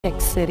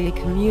city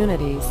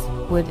communities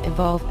would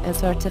evolve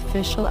as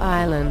artificial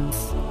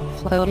islands,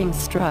 floating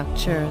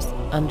structures,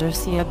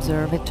 undersea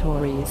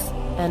observatories,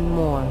 and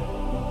more.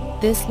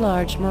 These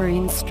large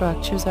marine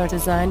structures are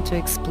designed to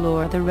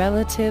explore the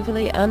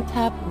relatively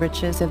untapped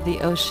riches of the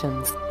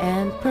oceans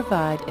and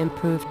provide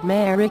improved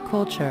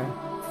mariculture,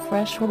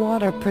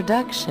 freshwater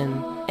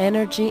production,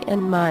 energy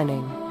and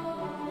mining.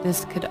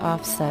 This could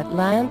offset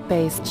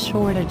land-based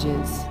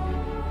shortages.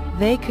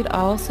 They could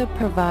also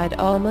provide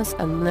almost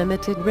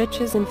unlimited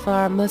riches in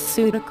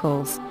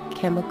pharmaceuticals,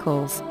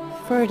 chemicals,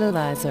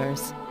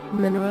 fertilizers,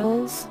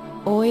 minerals,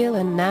 oil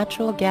and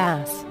natural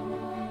gas.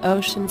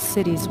 Ocean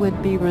cities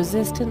would be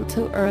resistant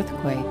to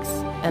earthquakes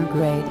and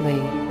greatly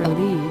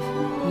relieve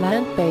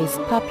land-based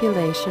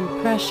population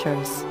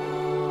pressures.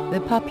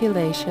 The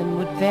population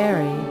would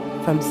vary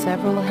from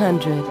several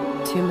hundred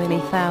to many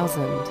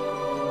thousand.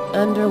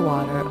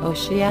 Underwater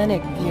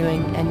oceanic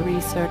viewing and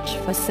research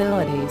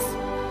facilities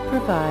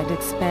provide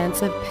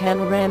expansive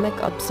panoramic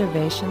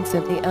observations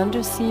of the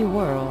undersea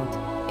world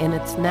in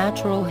its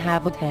natural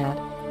habitat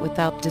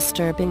without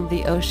disturbing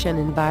the ocean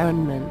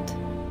environment.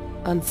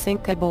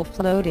 Unsinkable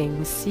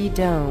floating sea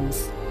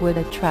domes would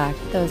attract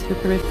those who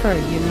prefer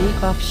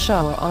unique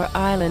offshore or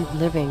island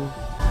living.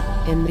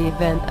 In the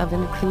event of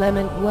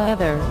inclement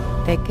weather,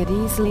 they could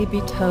easily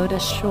be towed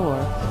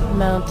ashore,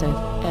 mounted,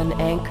 and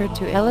anchored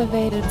to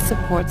elevated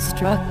support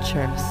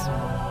structures.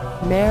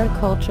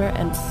 Mariculture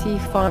and sea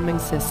farming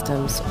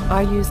systems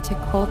are used to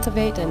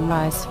cultivate and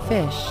raise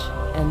fish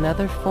and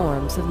other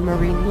forms of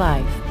marine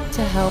life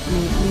to help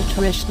meet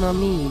nutritional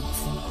needs.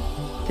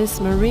 These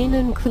marine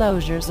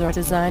enclosures are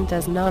designed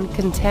as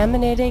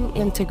non-contaminating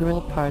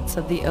integral parts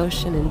of the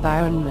ocean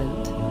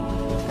environment.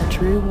 A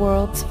true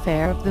World's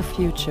Fair of the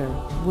future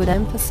would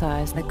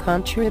emphasize the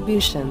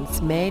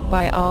contributions made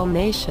by all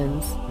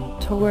nations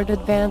toward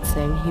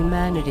advancing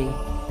humanity.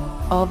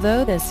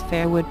 Although this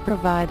fair would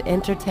provide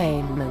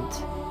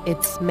entertainment,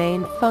 its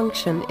main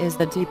function is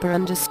the deeper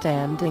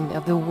understanding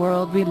of the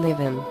world we live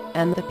in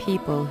and the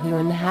people who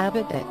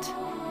inhabit it.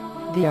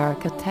 The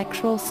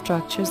architectural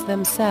structures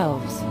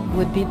themselves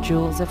would be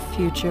jewels of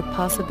future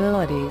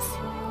possibilities,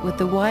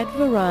 with a wide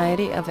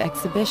variety of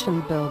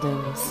exhibition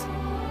buildings.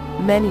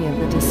 Many of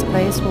the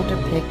displays will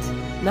depict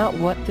not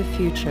what the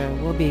future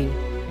will be,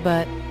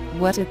 but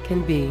what it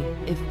can be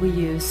if we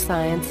use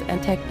science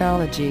and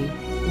technology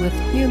with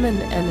human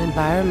and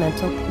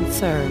environmental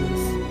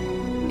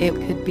concerns. It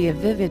could be a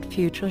vivid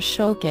future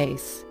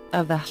showcase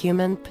of the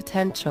human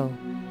potential.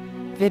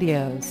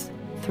 Videos,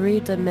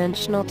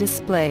 three-dimensional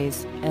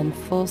displays, and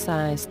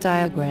full-size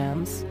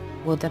diagrams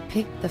will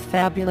depict the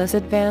fabulous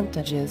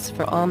advantages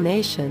for all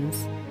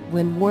nations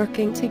when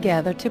working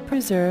together to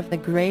preserve the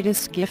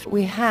greatest gift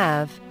we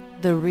have,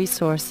 the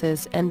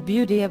resources and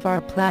beauty of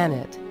our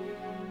planet.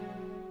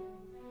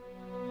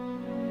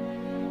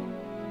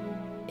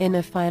 In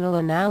a final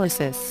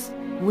analysis,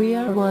 we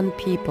are one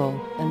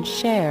people and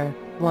share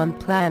one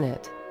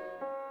planet.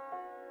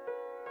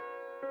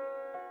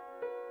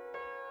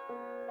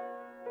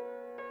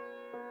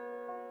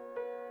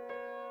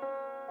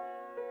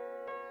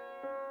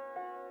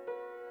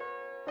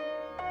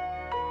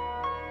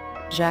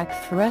 Jacques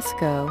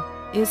Fresco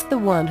is the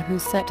one who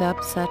set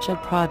up such a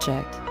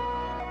project.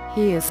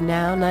 He is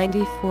now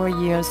 94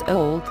 years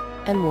old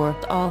and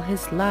worked all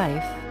his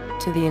life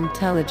to the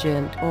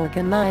intelligent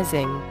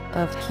organizing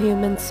of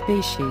human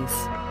species.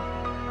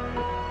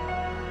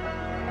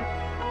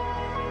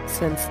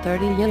 Since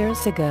 30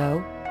 years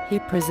ago, he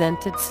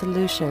presented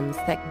solutions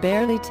that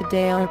barely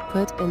today are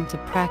put into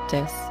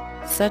practice,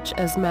 such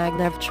as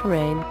maglev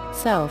terrain,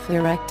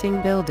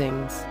 self-erecting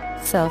buildings,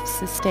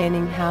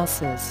 self-sustaining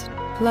houses,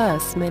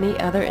 plus many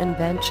other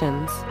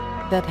inventions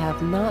that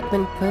have not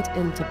been put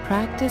into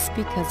practice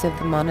because of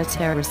the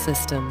monetary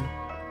system.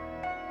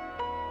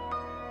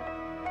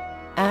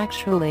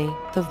 Actually,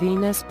 the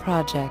Venus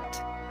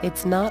Project,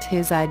 it's not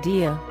his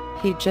idea,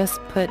 he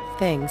just put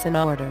things in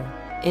order,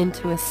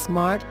 into a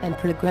smart and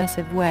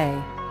progressive way.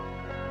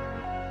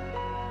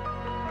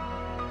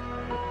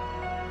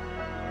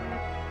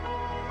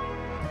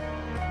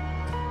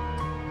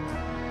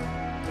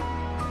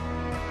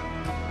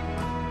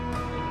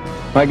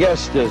 My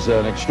guest is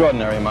an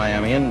extraordinary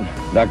Miamian,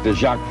 Dr.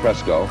 Jacques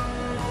Fresco.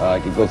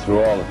 I could go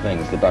through all the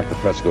things that Dr.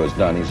 Fresco has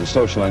done. He's a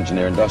social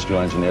engineer,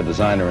 industrial engineer,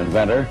 designer,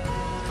 inventor,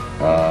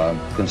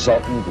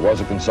 consultant,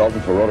 was a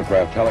consultant for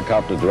Rotorcraft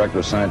Helicopter, director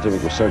of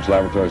Scientific Research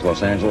Laboratories,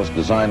 Los Angeles,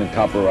 designed and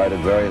copyrighted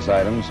various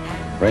items,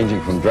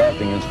 ranging from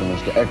drafting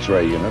instruments to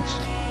X-ray units.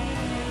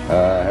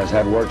 Has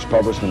had works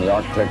published in the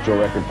Architectural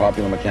Record,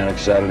 Popular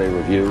Mechanics, Saturday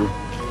Review,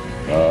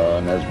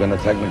 and has been a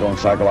technical and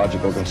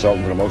psychological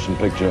consultant to the motion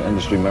picture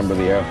industry, member of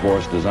the Air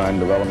Force Design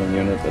Development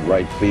Unit at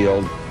Wright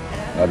Field,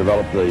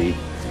 developed the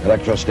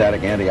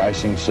electrostatic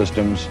anti-icing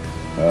systems,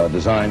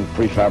 designed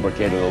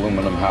prefabricated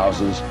aluminum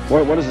houses.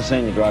 What does it say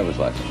in your driver's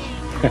license?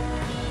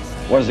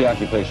 What is the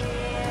occupation?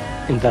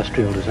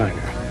 Industrial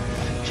designer.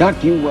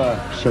 Jacques, you...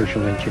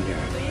 Social engineer.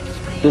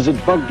 Does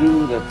it bug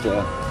you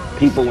that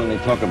people, when they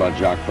talk about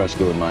Jacques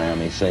Fresco in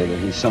Miami, say that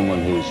he's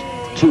someone who's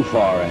too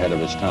far ahead of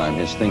his time?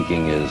 His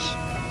thinking is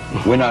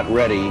We're not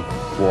ready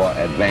for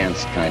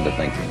advanced kind of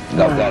thinking.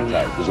 Of that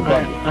type. There's a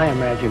bunch. I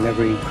imagine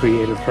every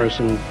creative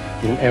person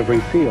in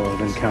every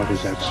field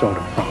encounters that sort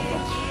of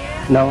problem.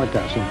 No, it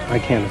doesn't. I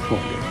can't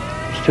afford it.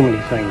 There's too many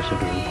things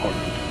that are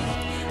important.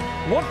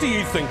 What do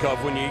you think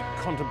of when you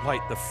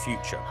contemplate the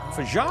future?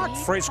 For Jacques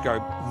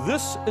Fresco,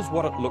 this is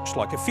what it looks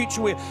like. A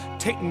future where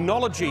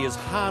technology is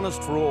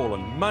harnessed for all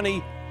and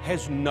money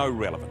has no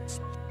relevance.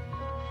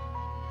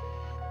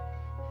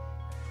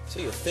 So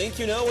you think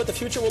you know what the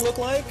future will look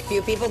like?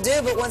 Few people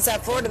do, but once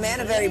that Florida man,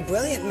 a very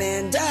brilliant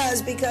man,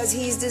 does, because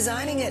he's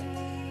designing it.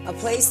 A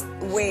place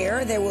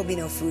where there will be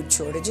no food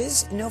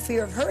shortages, no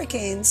fear of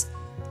hurricanes,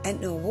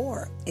 and no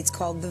war. It's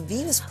called the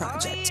Venus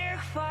Project.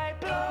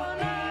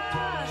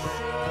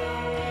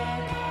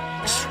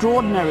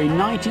 Extraordinary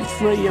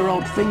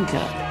 93-year-old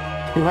thinker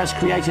who has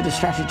created a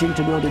strategy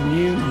to build a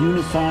new,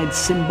 unified,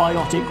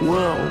 symbiotic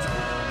world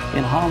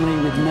in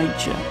harmony with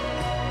nature.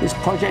 This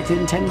project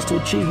intends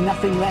to achieve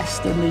nothing less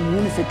than the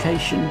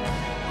unification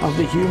of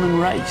the human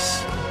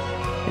race.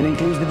 It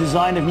includes the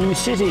design of new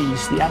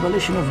cities, the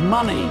abolition of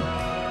money,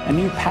 a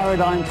new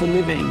paradigm for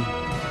living.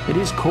 It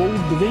is called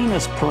the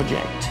Venus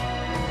Project.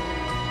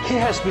 He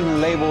has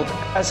been labeled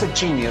as a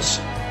genius,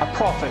 a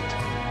prophet,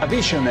 a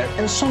visionary,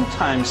 and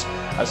sometimes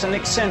as an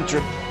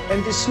eccentric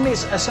and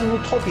dismissed as an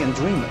utopian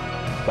dreamer.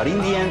 But in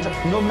the end,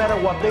 no matter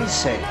what they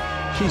say,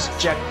 he's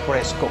Jacques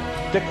Fresco,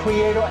 the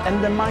creator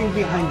and the mind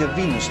behind the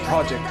Venus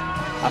Project,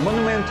 a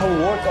monumental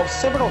work of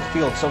several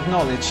fields of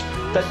knowledge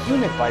that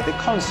unify the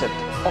concept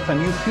of a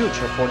new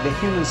future for the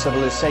human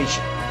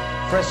civilization.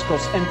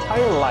 Fresco's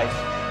entire life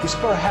is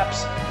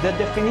perhaps the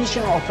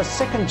definition of a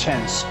second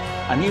chance,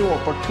 a new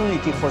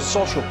opportunity for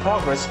social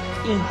progress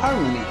in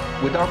harmony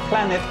with our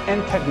planet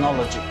and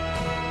technology.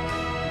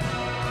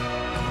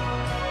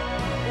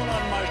 Born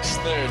on March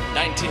 3rd,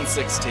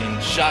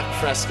 1916, Jacques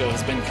Fresco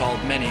has been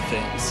called many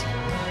things.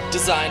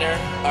 Designer,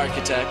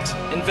 architect,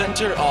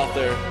 inventor,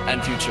 author,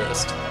 and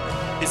futurist.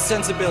 His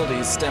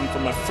sensibilities stem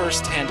from a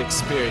first-hand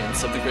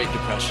experience of the Great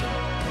Depression,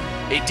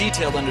 a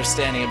detailed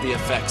understanding of the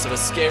effects of a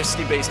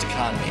scarcity-based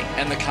economy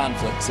and the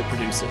conflicts it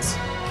produces.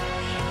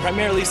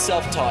 Primarily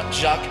self-taught,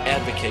 Jacques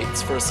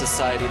advocates for a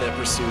society that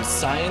pursues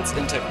science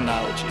and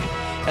technology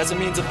as a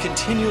means of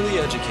continually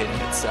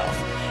educating itself,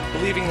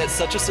 believing that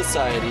such a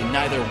society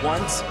neither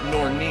wants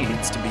nor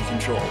needs to be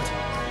controlled.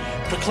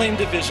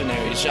 Proclaimed a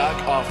visionary,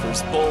 Jacques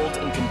offers bold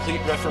and complete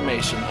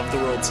reformation of the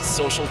world's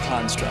social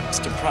constructs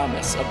to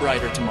promise a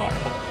brighter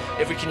tomorrow,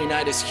 if we can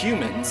unite as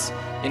humans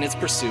in its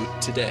pursuit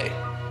today.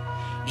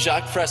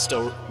 Jacques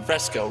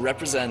Fresco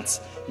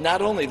represents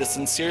not only the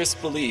sincerest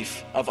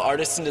belief of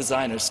artists and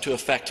designers to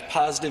effect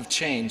positive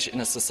change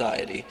in a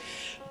society,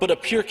 but a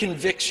pure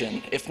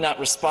conviction, if not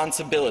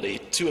responsibility,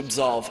 to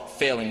absolve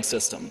failing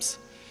systems.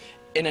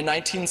 In a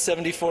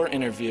 1974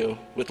 interview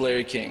with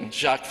Larry King,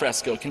 Jacques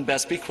Fresco can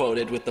best be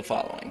quoted with the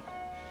following: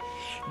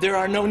 "There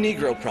are no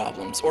Negro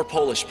problems or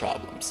Polish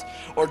problems,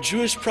 or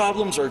Jewish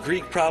problems or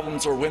Greek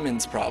problems or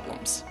women's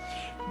problems.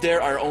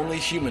 There are only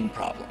human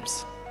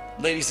problems."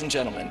 Ladies and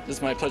gentlemen, it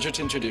is my pleasure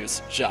to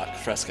introduce Jacques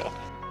Fresco.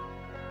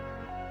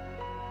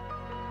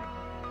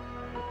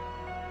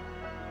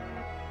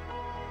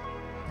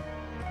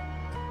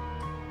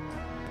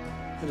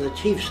 If the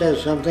chief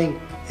says something,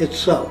 it's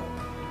so.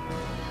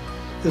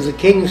 If the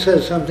king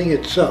says something,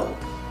 it's so.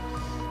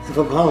 If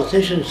a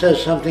politician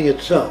says something,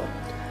 it's so.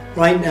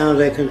 Right now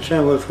they're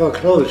concerned with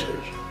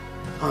foreclosures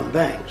on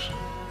banks.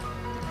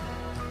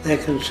 They're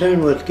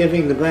concerned with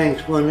giving the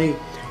banks money,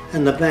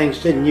 and the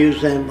banks didn't use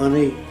that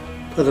money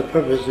for the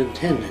purpose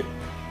intended.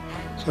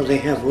 So they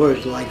have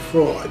words like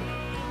fraud.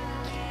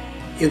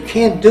 You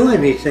can't do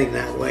anything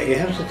that way. You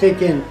have to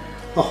take in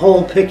the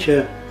whole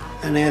picture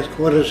and ask,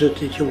 what is it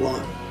that you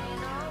want?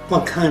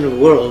 What kind of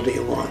world do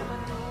you want?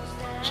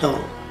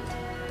 So,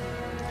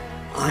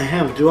 I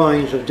have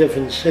drawings of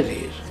different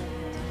cities.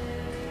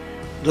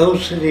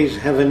 Those cities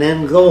have an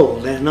end goal.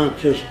 They're not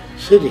just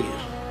cities.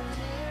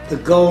 The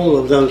goal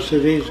of those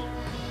cities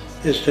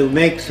is to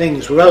make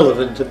things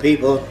relevant to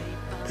people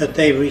that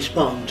they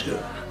respond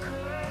to.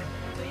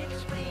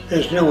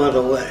 There's no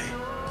other way.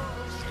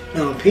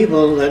 Now,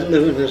 people that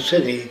live in the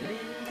city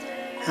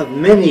have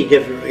many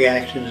different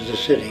reactions to the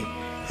city.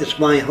 It's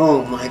my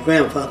home. My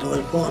grandfather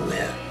was born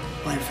there.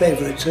 My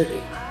favorite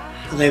city.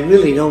 But they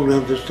really don't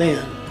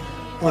understand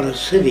what a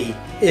city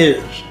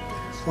is,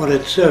 what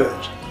it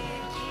serves.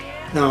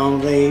 Now,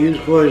 they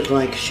use words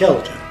like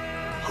shelter.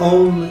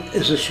 Home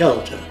is a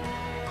shelter.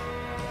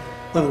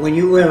 But when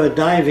you wear a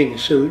diving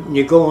suit and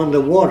you go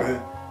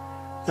underwater,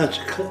 that's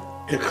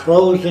a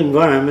closed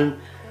environment,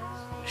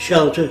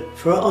 shelter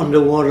for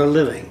underwater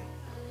living.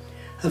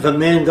 If a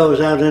man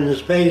goes out into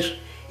space,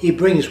 he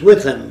brings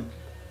with him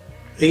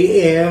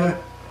the air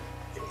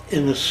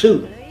in a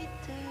suit.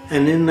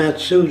 And in that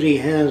suit he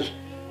has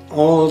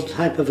all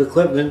type of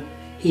equipment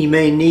he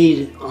may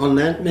need on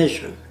that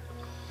mission.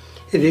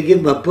 If you give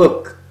him a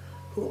book,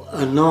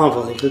 a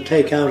novel to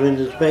take out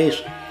into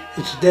space,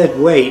 it's dead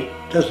weight,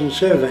 doesn't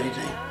serve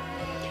anything.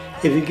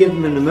 If you give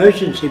him an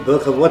emergency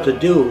book of what to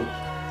do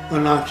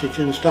when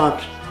oxygen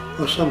stops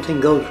or something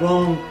goes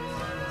wrong,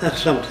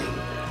 That's something.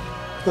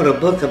 But a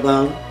book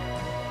about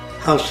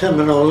how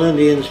Seminole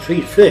Indians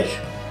treat fish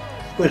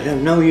would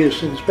have no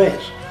use in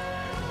space.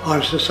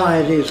 Our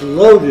society is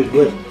loaded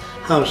with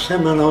how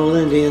Seminole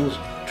Indians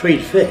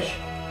treat fish.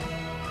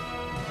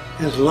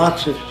 There's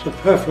lots of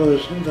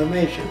superfluous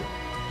information,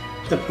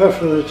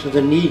 superfluous to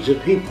the needs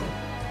of people.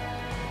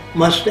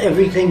 Must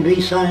everything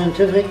be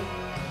scientific?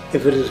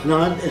 If it is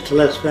not, it's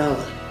less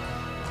valid.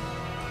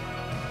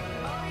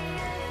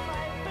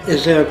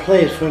 Is there a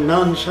place for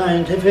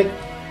non-scientific?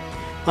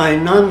 By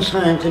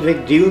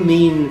non-scientific, do you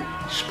mean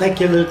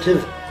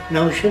speculative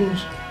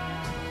notions?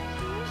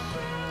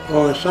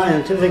 Or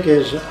scientific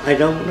is, I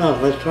don't know,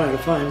 let's try to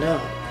find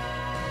out.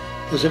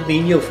 Does it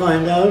mean you'll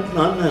find out?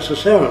 Not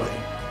necessarily.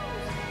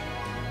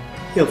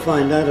 You'll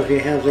find out if you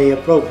have the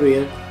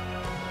appropriate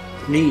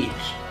needs.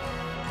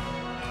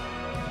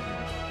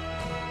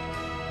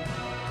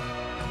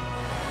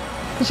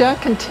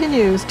 Jacques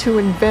continues to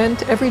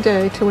invent every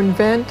day, to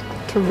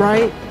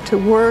write, to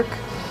work.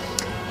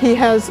 He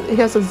has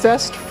a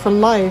zest for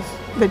life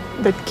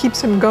that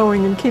keeps him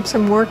going and keeps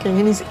him working,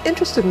 and he's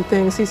interested in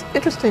things. He's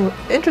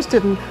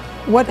interested in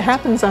what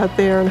happens out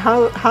there and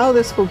how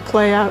this will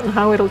play out and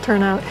how it'll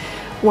turn out,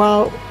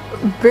 while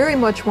very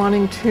much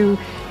wanting to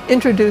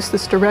introduce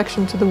this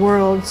direction to the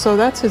world. So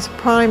that's his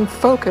prime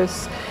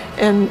focus,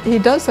 and he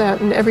does that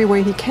in every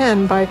way he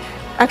can by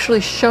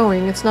actually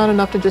showing. It's not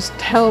enough to just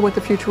tell what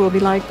the future will be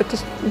like, but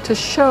to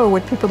show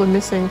what people are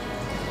missing.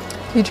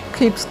 He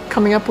keeps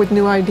coming up with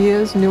new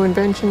ideas, new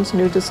inventions,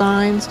 new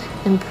designs,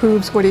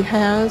 improves what he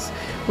has,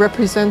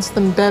 represents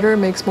them better,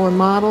 makes more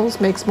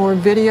models, makes more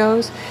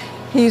videos.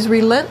 He's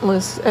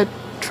relentless at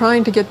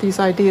trying to get these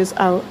ideas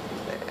out.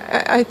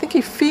 I think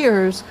he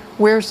fears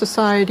where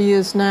society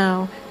is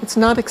now. It's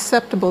not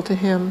acceptable to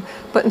him,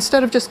 but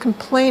instead of just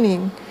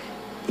complaining,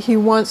 he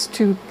wants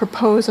to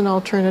propose an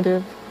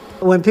alternative.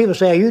 When people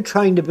say, are you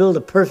trying to build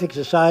a perfect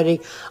society?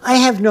 I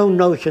have no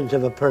notions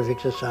of a perfect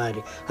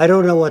society. I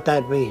don't know what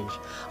that means.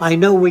 I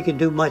know we can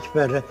do much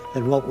better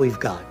than what we've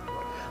got.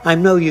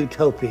 I'm no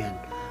utopian.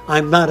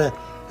 I'm not a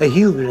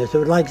humanist who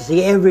would like to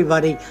see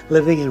everybody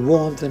living in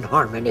warmth and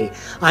harmony.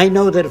 I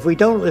know that if we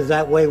don't live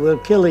that way, we'll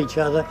kill each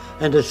other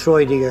and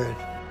destroy the earth.